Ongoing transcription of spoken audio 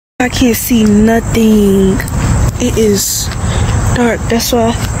I can't see nothing. It is dark. That's why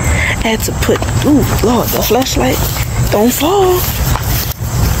I had to put, ooh, Lord, the flashlight. Don't fall.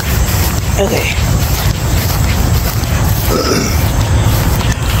 Okay.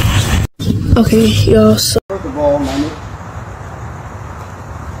 Okay, y'all, so. First of all, my nigga.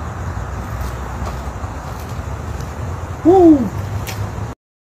 Woo!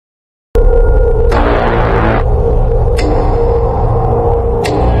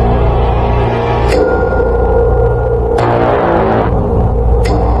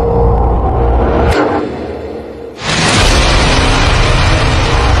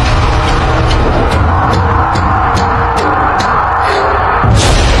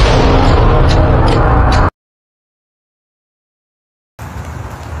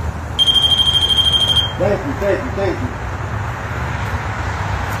 Thank you.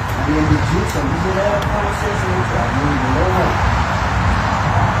 I didn't be juice, I'm using that conversation with you. I didn't even know that.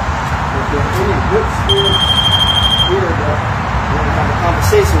 If there's any good spirit here that want to have a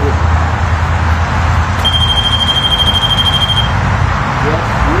conversation with you. Yes,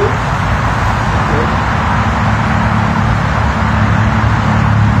 you? Okay.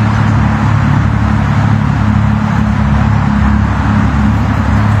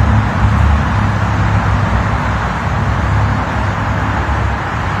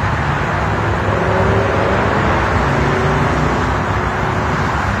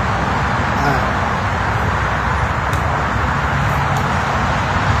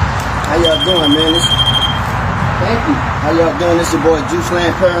 How y'all doing, man? Thank you. How y'all doing? This your boy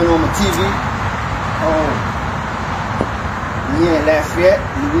Juiceland Paranormal TV. I'm here in Lafayette,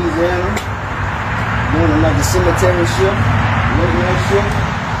 Louisiana. Doing another cemetery shift, late night shift.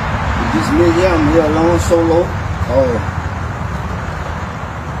 It's just me here. I'm here alone, solo.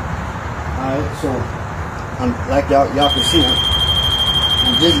 Alright, so I'm like y'all can see.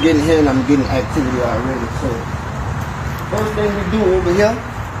 I'm just getting here and I'm getting activity already. So first thing we do over here.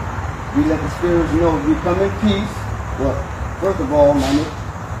 We let the spirits know we come in peace. Well, first of all, my nigga.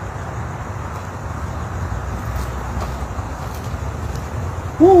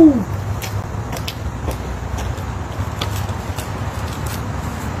 Woo!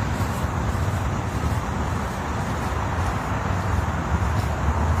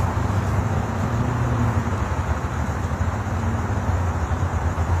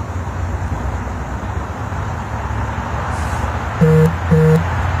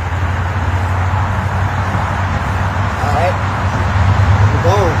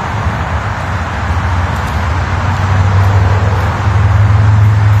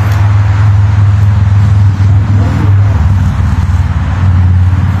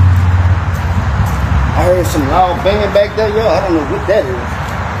 Some loud banging back there, yo. I don't know what that is.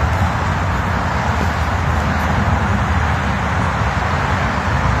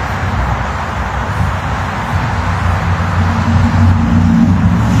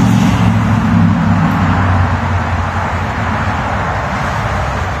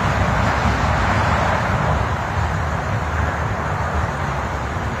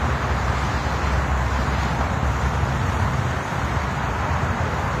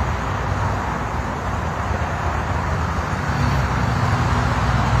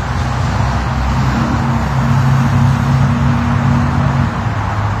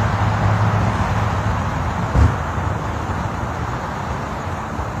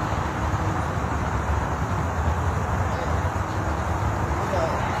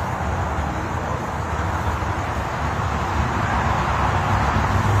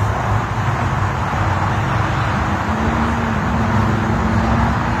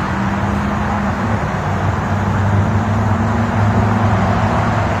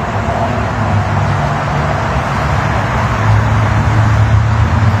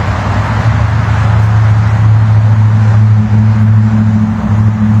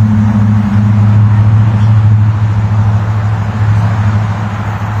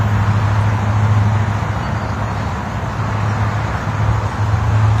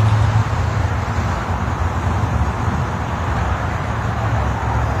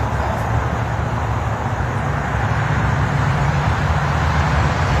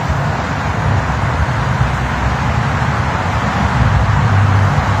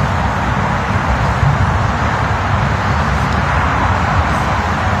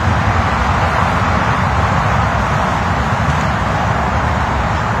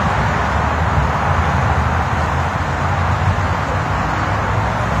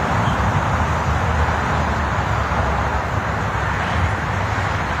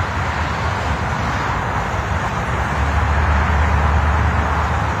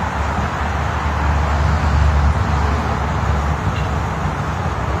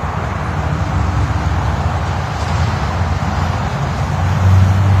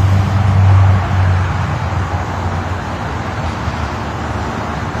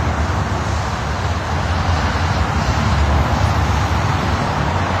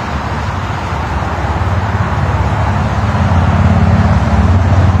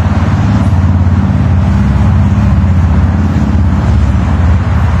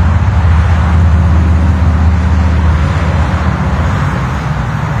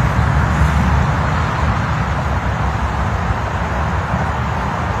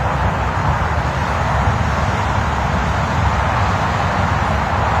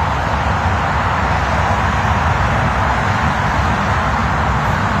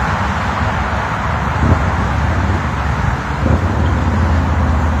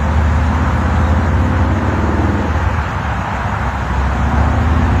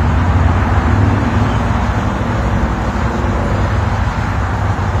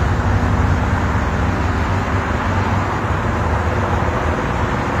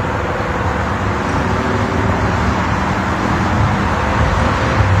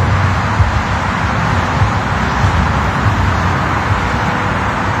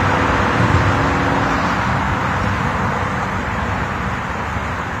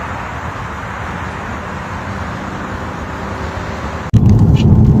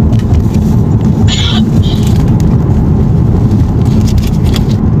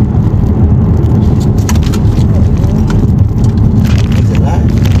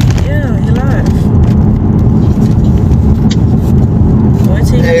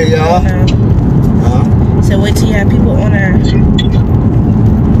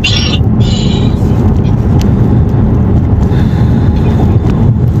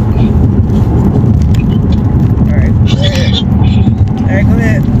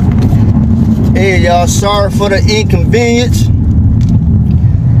 y'all. Sorry for the inconvenience.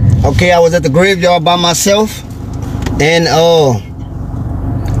 Okay, I was at the graveyard by myself. And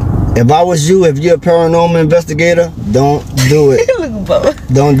if I was you, if you're a paranormal investigator, don't do it.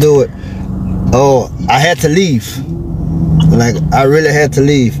 Don't do it. Oh, I had to leave. Like, I really had to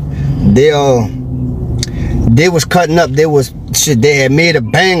leave. They was cutting up. They had made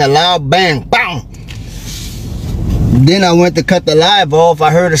a loud bang, bang. Then I went to cut the live off. I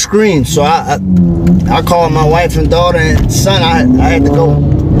heard a scream, so I called my wife and daughter and son. I had to go.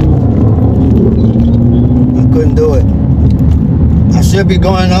 I couldn't do it. I should be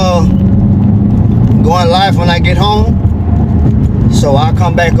going live when I get home. So I'll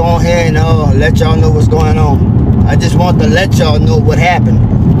come back on here and let y'all know what's going on. I just want to let y'all know what happened.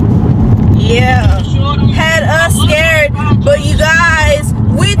 Yeah, had us scared, but you guys,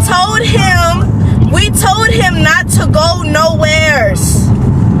 we told him not to go nowheres.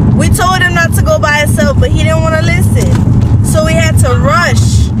 We told him not to go by himself, but he didn't want to listen. So we had to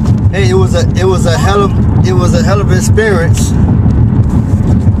rush. Hey, it was a hell of an experience.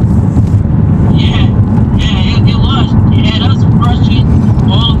 Yeah, it was. It had us rushing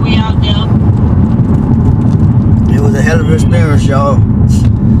all the way out there. It was a hell of an experience, y'all.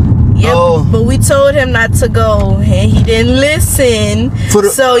 Yep, but we told him not to go, and he didn't listen.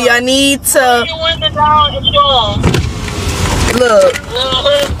 So y'all need to look.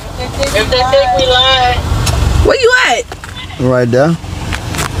 If they think we lied. Where you at? Right there.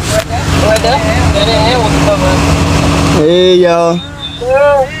 Right there? That ain't what's coming. Hey, y'all.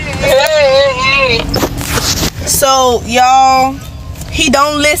 Hey. So y'all, he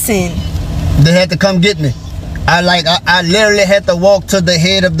don't listen. They had to come get me. I literally had to walk to the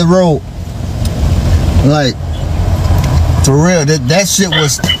head of the road. Like, for real, that shit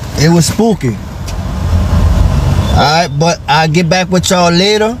was spooky. Alright, but I'll get back with y'all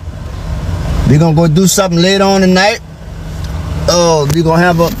later. We're gonna go do something later on tonight. We're gonna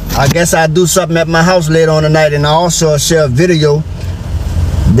have I guess I'll do something at my house later on tonight, and I also share a video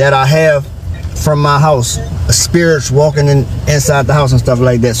that I have from my house. Spirits walking inside the house and stuff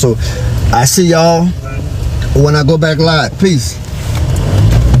like that. So I see y'all when I go back live. Peace.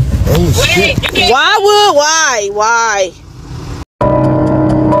 Oh shit. Why?